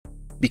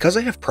Because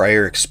I have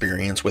prior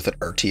experience with an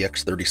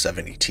RTX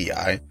 3070 Ti,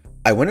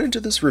 I went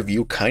into this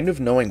review kind of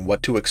knowing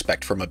what to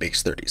expect from a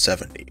base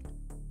 3070.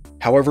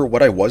 However,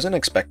 what I wasn't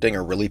expecting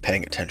or really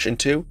paying attention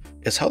to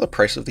is how the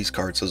price of these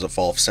cards has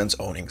evolved since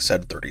owning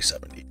said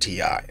 3070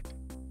 Ti.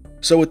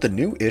 So with the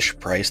new-ish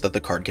price that the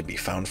card can be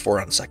found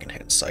for on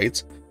secondhand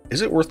sites,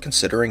 is it worth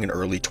considering in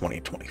early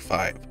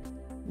 2025?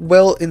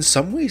 Well, in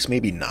some ways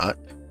maybe not,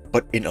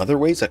 but in other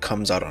ways it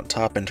comes out on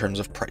top in terms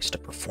of price to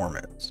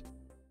performance.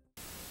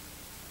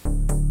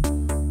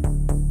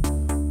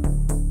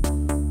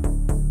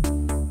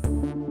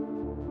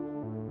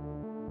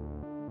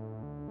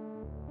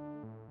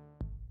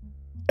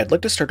 I'd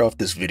like to start off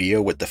this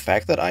video with the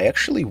fact that I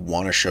actually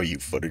want to show you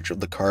footage of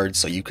the card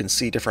so you can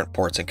see different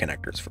ports and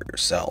connectors for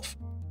yourself.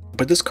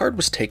 But this card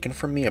was taken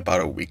from me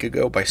about a week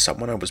ago by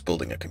someone I was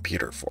building a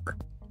computer for.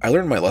 I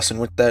learned my lesson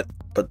with that,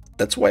 but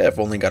that's why I've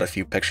only got a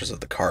few pictures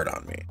of the card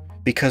on me,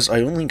 because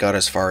I only got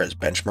as far as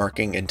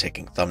benchmarking and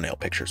taking thumbnail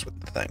pictures with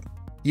the thing.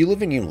 You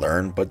live and you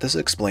learn, but this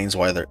explains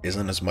why there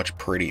isn't as much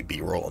pretty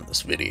B-roll in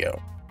this video.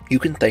 You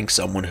can thank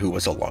someone who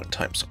was a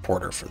longtime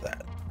supporter for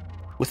that.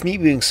 With me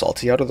being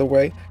salty out of the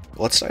way,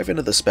 let's dive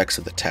into the specs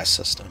of the test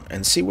system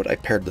and see what I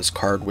paired this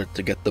card with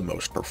to get the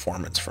most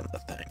performance from the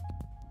thing.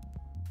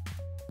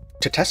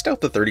 To test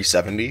out the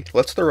 3070,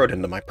 let's throw it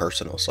into my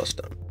personal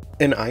system.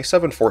 An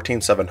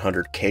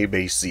i7-14700K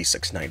base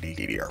Z690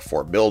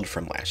 DDR4 build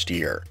from last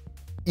year.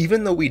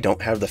 Even though we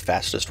don't have the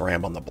fastest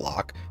RAM on the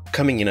block,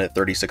 coming in at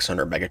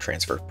 3600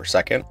 megatransfers per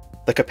second,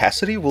 the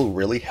capacity will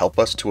really help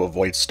us to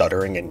avoid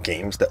stuttering in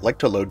games that like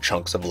to load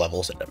chunks of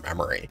levels into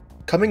memory.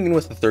 Coming in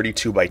with a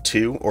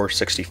 32x2 or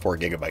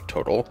 64GB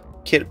total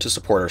kit to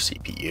support our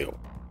CPU.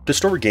 To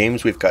store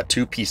games, we've got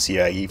two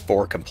PCIe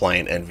 4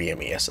 compliant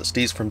NVMe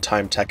SSDs from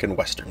Time Tech and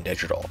Western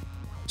Digital.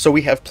 So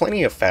we have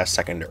plenty of fast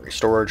secondary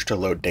storage to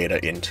load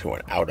data into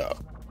and out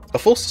of. A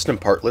full system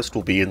part list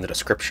will be in the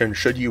description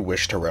should you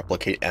wish to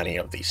replicate any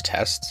of these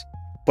tests.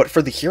 But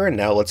for the here and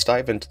now, let's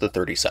dive into the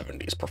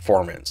 3070's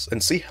performance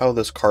and see how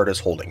this card is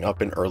holding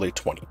up in early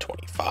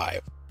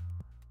 2025.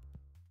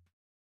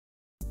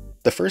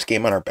 The first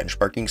game on our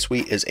benchmarking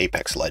suite is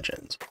Apex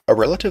Legends, a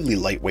relatively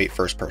lightweight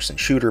first-person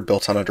shooter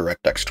built on a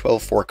DirectX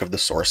 12 fork of the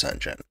Source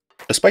engine.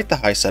 Despite the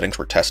high settings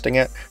we're testing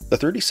at, the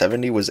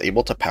 3070 was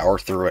able to power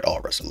through at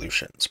all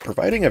resolutions,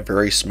 providing a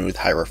very smooth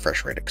high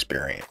refresh rate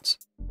experience.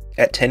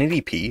 At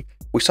 1080p,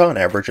 we saw an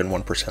average and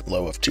 1%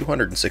 low of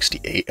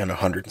 268 and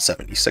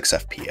 176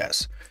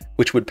 FPS,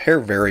 which would pair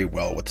very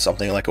well with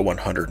something like a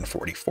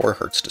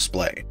 144Hz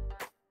display.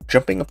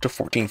 Jumping up to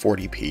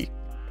 1440p,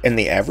 and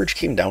the average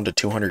came down to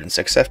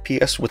 206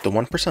 FPS with the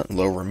 1%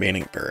 low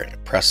remaining very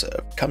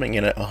impressive, coming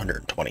in at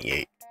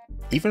 128.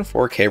 Even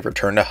 4K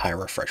returned a high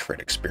refresh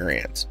rate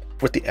experience,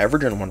 with the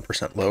average and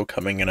 1% low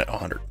coming in at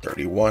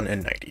 131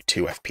 and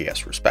 92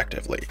 FPS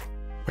respectively.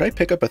 Would I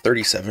pick up a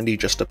 3070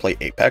 just to play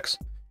Apex?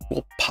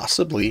 Well,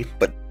 possibly,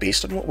 but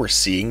based on what we're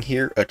seeing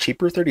here, a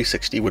cheaper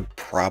 3060 would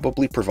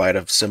probably provide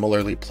a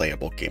similarly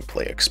playable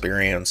gameplay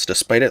experience,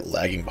 despite it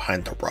lagging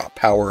behind the raw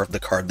power of the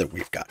card that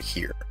we've got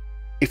here.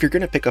 If you're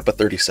going to pick up a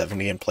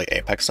 3070 and play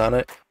Apex on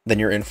it, then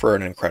you're in for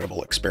an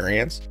incredible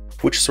experience,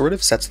 which sort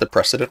of sets the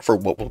precedent for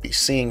what we'll be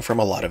seeing from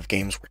a lot of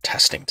games we're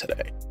testing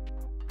today.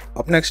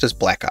 Up next is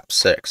Black Ops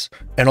 6,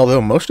 and although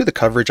most of the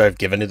coverage I've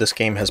given to this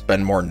game has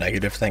been more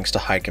negative thanks to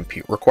high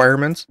compute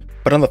requirements,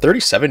 but on the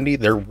 3070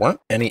 there weren't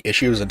any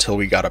issues until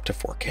we got up to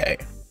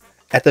 4K.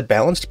 At the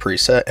balanced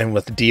preset and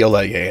with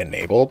DLSS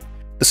enabled,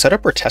 the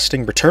setup we're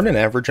testing returned an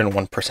average and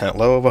 1%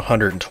 low of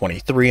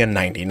 123 and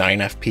 99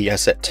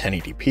 FPS at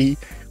 1080p,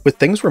 with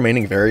things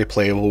remaining very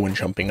playable when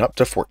jumping up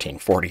to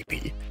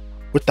 1440p.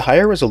 With the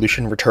higher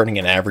resolution returning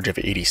an average of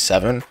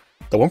 87,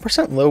 the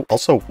 1% low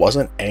also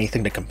wasn't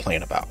anything to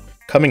complain about,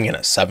 coming in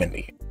at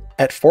 70.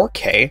 At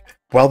 4K,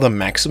 while the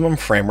maximum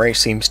frame rate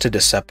seems to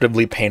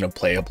deceptively paint a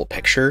playable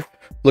picture,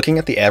 looking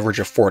at the average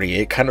of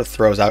 48 kind of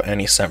throws out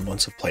any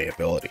semblance of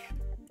playability,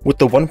 with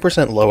the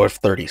 1% low of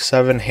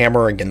 37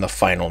 hammering in the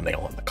final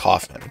nail in the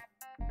coffin.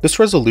 This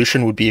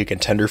resolution would be a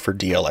contender for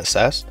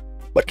DLSS,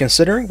 but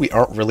considering we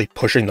aren't really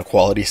pushing the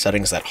quality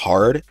settings that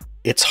hard,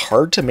 it's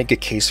hard to make a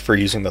case for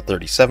using the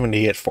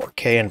 3070 at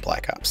 4K in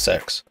Black Ops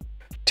 6.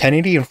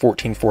 1080 and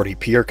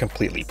 1440p are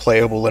completely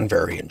playable and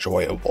very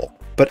enjoyable,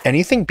 but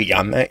anything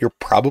beyond that you're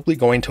probably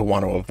going to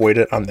want to avoid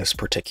it on this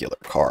particular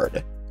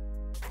card.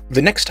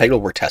 The next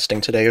title we're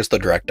testing today is the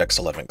DirectX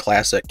 11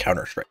 Classic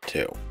Counter-Strike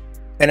 2,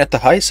 and at the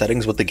high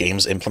settings with the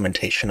game's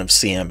implementation of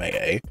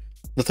CMAA,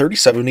 the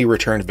 3070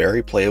 returned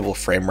very playable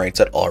frame rates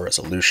at all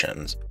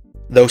resolutions,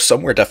 though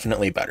some were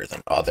definitely better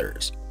than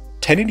others.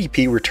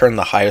 1080p returned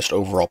the highest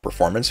overall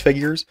performance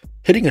figures,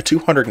 hitting a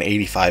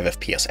 285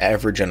 FPS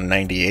average and a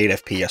 98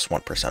 FPS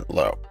 1%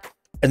 low,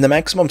 and the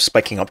maximum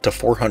spiking up to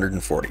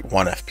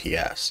 441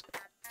 FPS.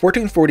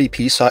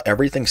 1440p saw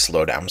everything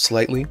slow down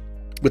slightly,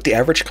 with the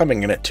average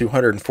coming in at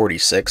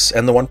 246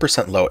 and the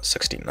 1% low at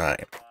 69.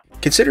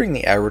 Considering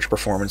the average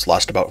performance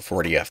lost about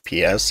 40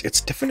 FPS,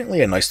 it's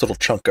definitely a nice little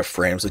chunk of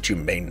frames that you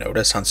may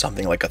notice on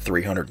something like a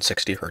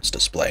 360Hz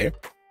display,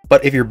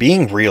 But if you're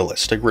being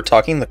realistic, we're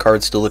talking the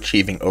card still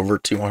achieving over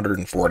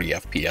 240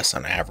 FPS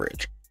on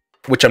average,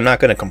 which I'm not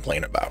going to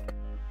complain about.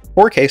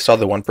 4K saw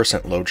the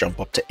 1% low jump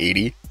up to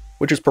 80,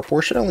 which is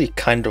proportionally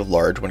kind of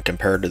large when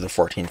compared to the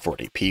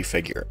 1440p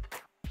figure.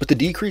 But the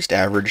decreased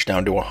average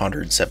down to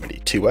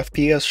 172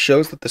 FPS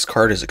shows that this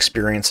card is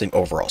experiencing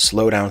overall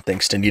slowdown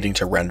thanks to needing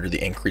to render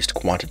the increased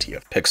quantity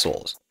of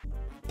pixels.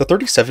 The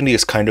 3070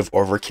 is kind of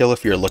overkill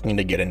if you're looking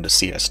to get into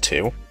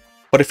CS2,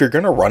 but if you're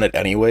going to run it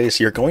anyways,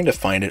 you're going to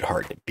find it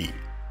hard to beat,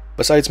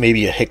 besides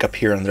maybe a hiccup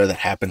here and there that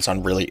happens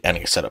on really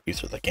any setup you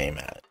throw the game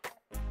at.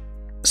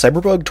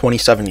 Cyberpunk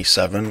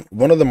 2077,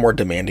 one of the more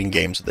demanding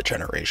games of the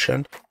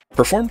generation,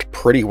 performed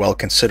pretty well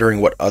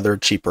considering what other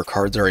cheaper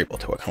cards are able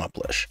to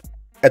accomplish.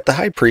 At the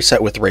high preset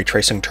with ray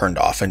tracing turned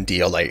off and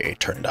DLSS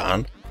turned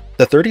on,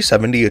 the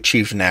 3070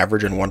 achieved an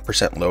average and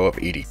 1% low of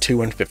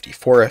 82 and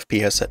 54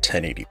 FPS at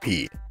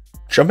 1080p,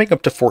 jumping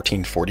up to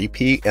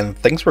 1440p, and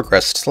things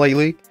regressed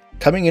slightly,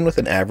 coming in with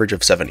an average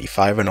of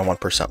 75 and a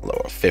 1%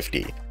 low of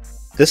 50.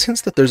 This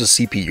hints that there's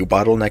a CPU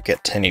bottleneck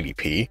at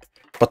 1080p,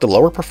 but the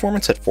lower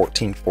performance at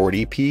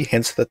 1440p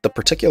hints that the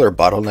particular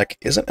bottleneck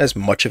isn't as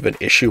much of an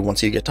issue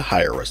once you get to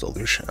higher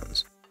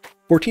resolutions.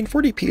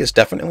 1440p is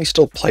definitely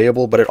still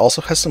playable, but it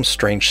also has some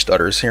strange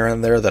stutters here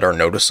and there that are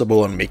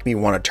noticeable and make me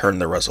want to turn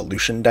the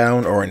resolution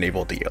down or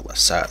enable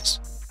DLSS.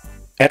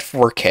 At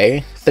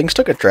 4K, things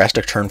took a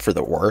drastic turn for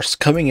the worse,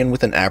 coming in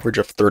with an average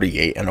of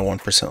 38 and a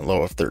 1%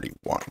 low of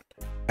 31.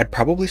 I'd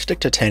probably stick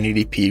to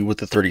 1080p with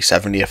the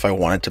 3070 if I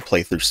wanted to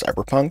play through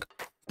Cyberpunk,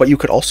 but you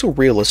could also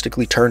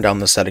realistically turn down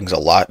the settings a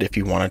lot if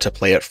you wanted to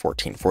play at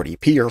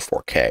 1440p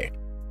or 4K.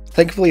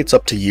 Thankfully it's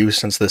up to you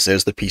since this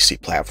is the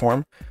PC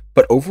platform,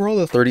 but overall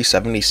the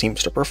 3070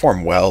 seems to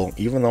perform well,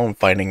 even though I'm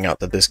finding out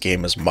that this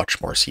game is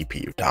much more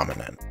CPU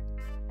dominant.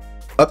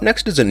 Up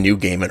next is a new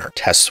game in our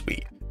test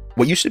suite.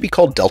 What used to be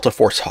called Delta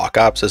Force Hawk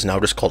Ops is now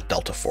just called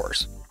Delta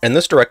Force, and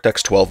this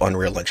DirectX 12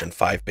 Unreal Engine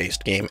 5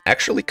 based game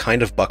actually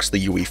kind of bucks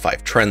the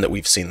UE5 trend that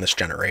we've seen this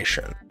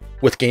generation,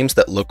 with games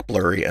that look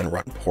blurry and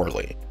run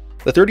poorly.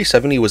 The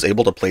 3070 was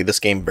able to play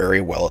this game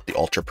very well at the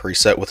Ultra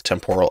preset with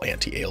temporal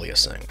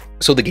anti-aliasing,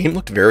 so the game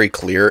looked very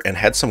clear and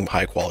had some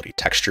high quality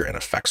texture and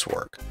effects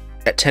work.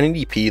 At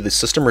 1080p, the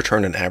system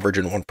returned an average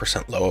and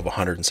 1% low of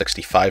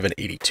 165 and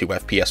 82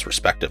 FPS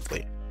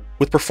respectively,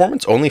 with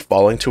performance only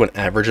falling to an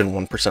average and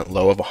 1%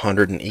 low of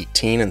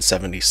 118 and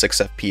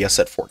 76 FPS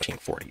at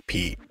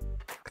 1440p.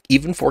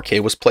 Even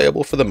 4K was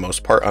playable for the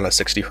most part on a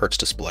 60Hz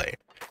display.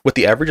 With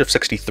the average of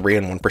 63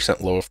 and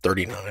 1% low of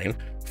 39,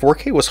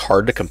 4K was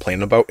hard to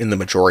complain about in the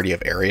majority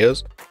of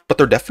areas, but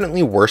there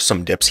definitely were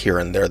some dips here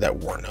and there that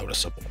were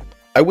noticeable.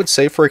 I would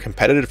say for a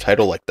competitive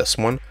title like this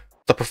one,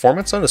 the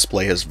performance on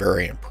display is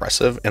very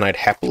impressive, and I'd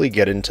happily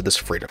get into this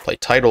free-to-play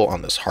title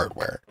on this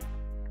hardware.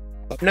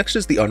 Up next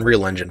is the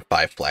Unreal Engine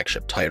 5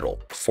 flagship title,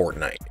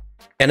 Fortnite.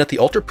 And at the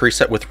Ultra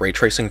preset with ray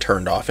tracing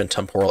turned off and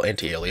temporal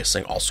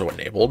anti-aliasing also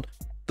enabled,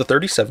 the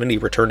 3070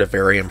 returned a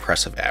very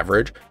impressive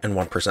average and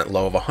 1%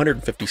 low of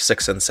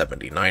 156 and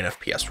 79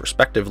 FPS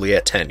respectively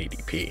at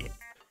 1080p,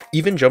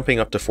 even jumping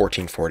up to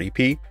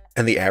 1440p,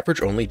 and the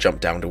average only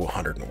jumped down to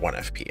 101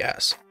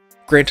 FPS.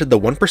 Granted, the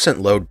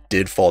 1% low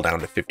did fall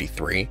down to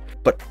 53,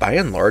 but by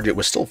and large it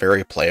was still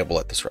very playable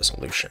at this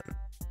resolution.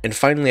 And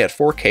finally at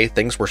 4K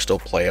things were still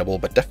playable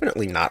but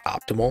definitely not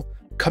optimal,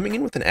 coming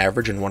in with an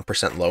average and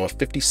 1% low of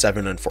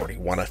 57 and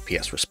 41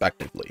 FPS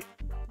respectively.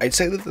 I'd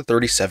say that the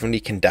 3070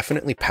 can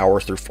definitely power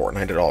through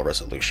Fortnite at all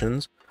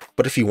resolutions,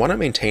 but if you want to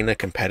maintain a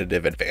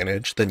competitive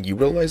advantage, then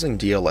utilizing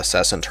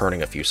DLSS and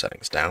turning a few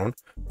settings down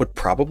would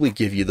probably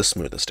give you the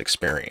smoothest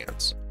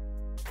experience.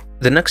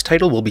 The next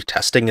title we'll be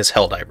testing is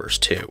Helldivers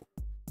 2.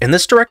 And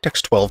this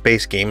DirectX 12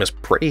 based game is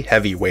pretty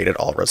heavyweight at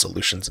all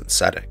resolutions and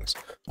settings,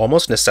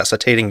 almost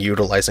necessitating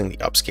utilizing the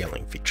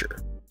upscaling feature.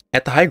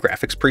 At the high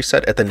graphics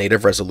preset at the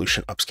native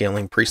resolution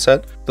upscaling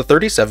preset, the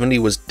 3070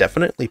 was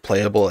definitely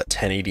playable at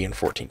 1080 and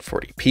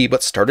 1440p,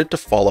 but started to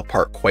fall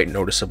apart quite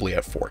noticeably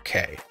at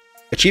 4K.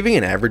 Achieving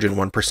an average and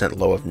 1%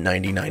 low of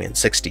 99 and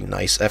 60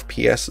 nice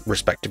FPS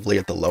respectively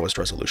at the lowest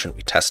resolution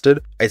we tested,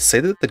 I'd say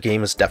that the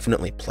game is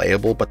definitely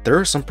playable, but there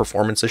are some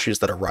performance issues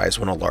that arise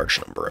when a large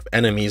number of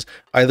enemies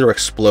either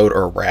explode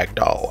or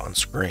ragdoll on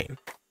screen.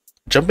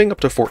 Jumping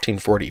up to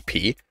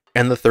 1440p,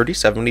 and the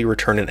 3070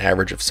 returned an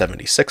average of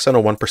 76 and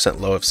a 1%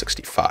 low of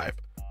 65,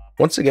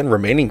 once again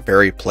remaining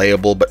very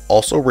playable but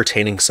also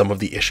retaining some of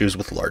the issues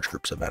with large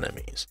groups of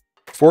enemies.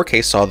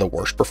 4K saw the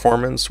worst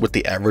performance, with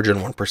the average and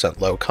 1%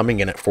 low coming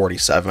in at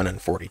 47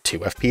 and 42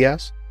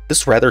 FPS.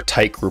 This rather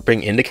tight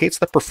grouping indicates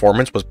that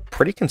performance was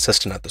pretty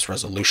consistent at this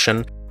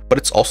resolution, but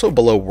it's also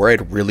below where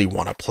I'd really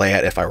want to play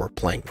at if I were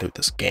playing through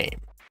this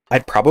game.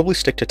 I'd probably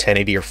stick to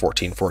 1080 or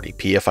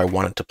 1440p if I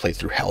wanted to play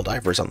through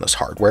Helldivers on this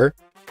hardware,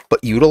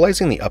 but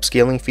utilizing the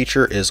upscaling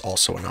feature is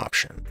also an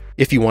option,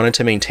 if you wanted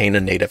to maintain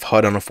a native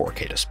HUD on a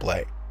 4K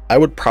display. I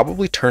would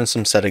probably turn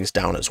some settings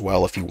down as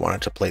well if you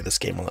wanted to play this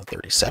game on the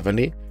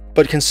 3070,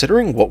 but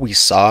considering what we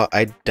saw,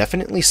 I'd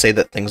definitely say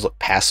that things look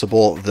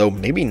passable, though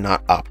maybe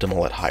not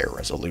optimal at higher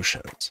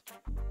resolutions.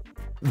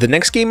 The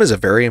next game is a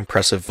very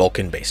impressive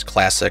Vulkan-based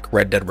classic,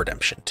 Red Dead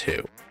Redemption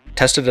 2.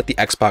 tested at the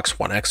Xbox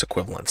One X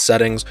equivalent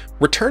settings,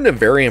 returned a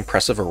very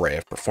impressive array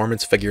of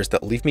performance figures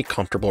that leave me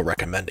comfortable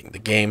recommending the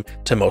game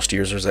to most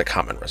users at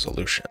common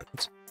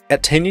resolutions.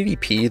 At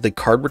 1080p, the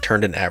card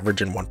returned an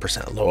average and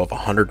 1% low of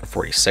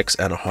 146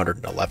 and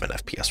 111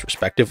 FPS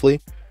respectively,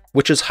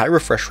 which is high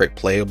refresh rate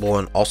playable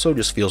and also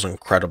just feels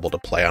incredible to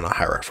play on a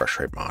high refresh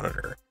rate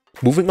monitor.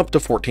 Moving up to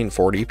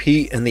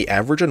 1440p, and the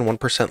average and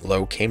 1%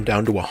 low came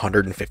down to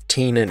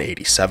 115 and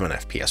 87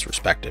 FPS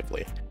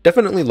respectively.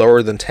 Definitely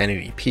lower than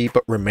 1080p,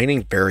 but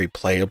remaining very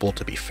playable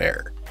to be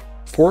fair.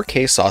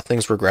 4K saw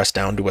things regress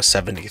down to a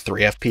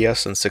 73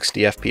 FPS and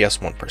 60 FPS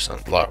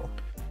 1% low.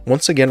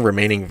 Once again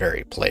remaining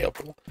very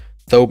playable,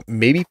 though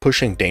maybe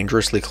pushing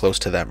dangerously close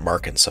to that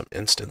mark in some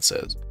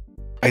instances.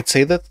 I'd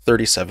say that the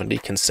 3070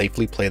 can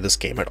safely play this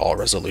game at all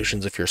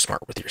resolutions if you're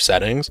smart with your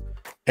settings,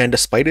 and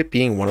despite it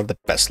being one of the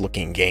best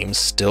looking games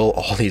still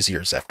all these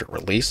years after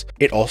release,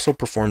 it also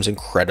performs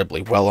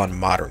incredibly well on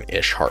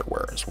modern-ish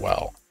hardware as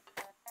well.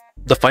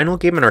 The final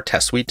game in our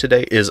test suite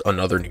today is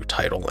another new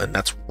title, and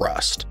that's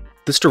Rust.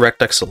 This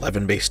DirectX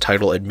 11 based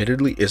title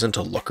admittedly isn't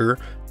a looker,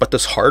 but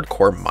this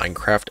hardcore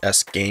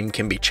Minecraft-esque game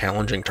can be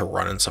challenging to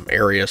run in some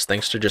areas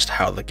thanks to just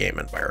how the game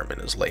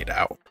environment is laid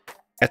out.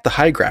 At the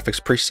high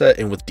graphics preset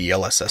and with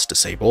DLSS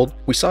disabled,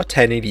 we saw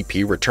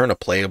 1080p return a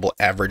playable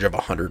average of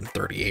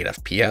 138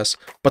 FPS,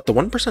 but the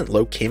 1%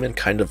 low came in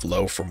kind of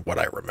low from what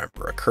I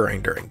remember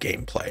occurring during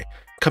gameplay,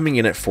 coming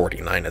in at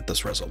 49 at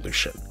this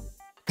resolution.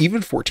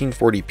 Even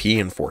 1440p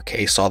and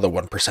 4K saw the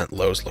 1%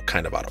 lows look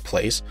kind of out of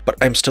place, but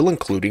I'm still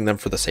including them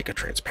for the sake of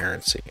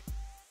transparency.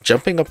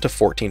 Jumping up to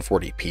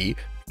 1440p,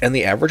 and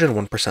the average and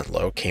 1%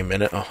 low came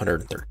in at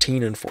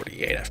 113 and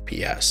 48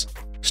 FPS,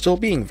 still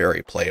being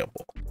very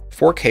playable.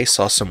 4K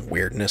saw some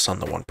weirdness on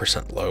the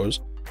 1% lows,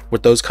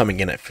 with those coming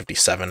in at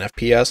 57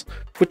 FPS,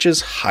 which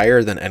is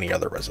higher than any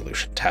other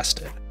resolution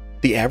tested.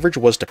 The average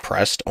was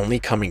depressed, only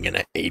coming in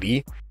at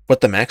 80,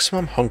 but the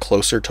maximum hung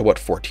closer to what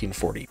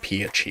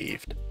 1440p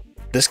achieved.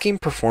 This game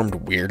performed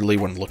weirdly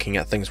when looking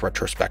at things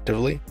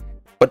retrospectively,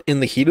 but in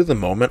the heat of the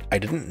moment, I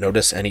didn't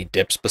notice any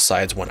dips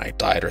besides when I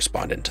died or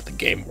spawned into the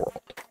game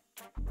world.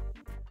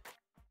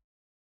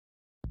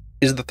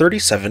 Is the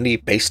 3070,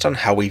 based on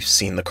how we've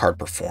seen the card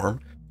perform,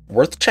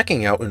 worth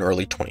checking out in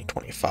early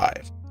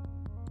 2025?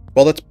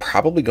 Well, that's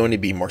probably going to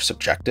be more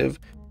subjective,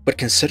 but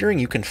considering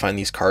you can find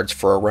these cards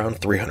for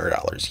around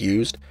 $300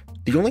 used,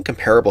 the only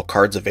comparable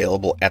cards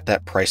available at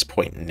that price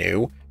point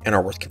new and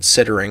are worth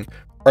considering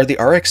are the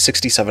RX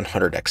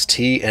 6700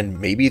 XT and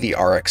maybe the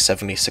RX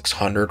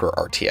 7600 or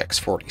RTX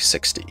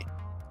 4060.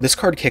 This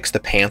card kicks the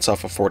pants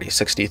off of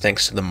 4060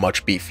 thanks to the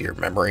much beefier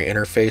memory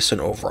interface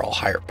and overall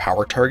higher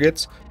power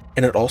targets,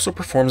 and it also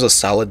performs a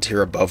solid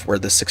tier above where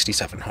the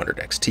 6700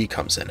 XT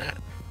comes in at,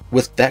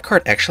 with that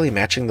card actually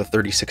matching the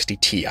 3060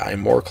 Ti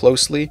more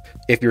closely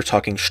if you're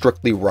talking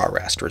strictly raw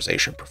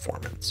rasterization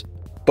performance.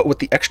 But with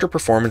the extra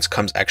performance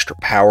comes extra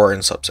power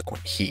and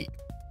subsequent heat.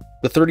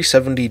 The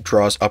 3070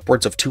 draws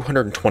upwards of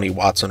 220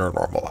 watts under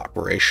normal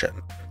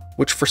operation,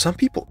 which for some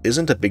people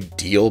isn't a big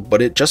deal,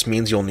 but it just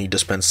means you'll need to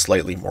spend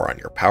slightly more on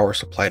your power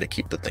supply to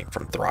keep the thing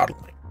from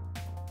throttling.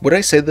 Would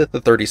I say that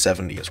the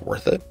 3070 is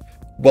worth it?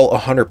 Well,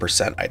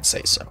 100% I'd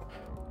say so,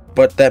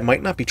 but that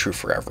might not be true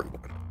for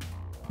everyone.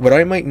 What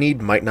I might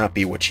need might not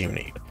be what you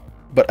need,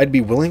 but I'd be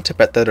willing to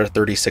bet that a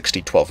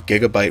 3060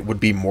 12GB would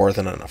be more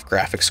than enough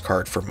graphics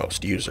card for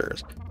most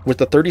users, with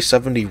the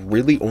 3070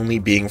 really only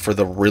being for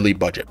the really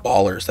budget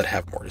ballers that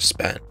have more to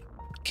spend.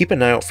 Keep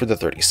an eye out for the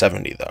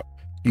 3070 though,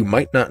 you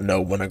might not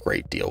know when a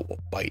great deal will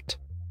bite.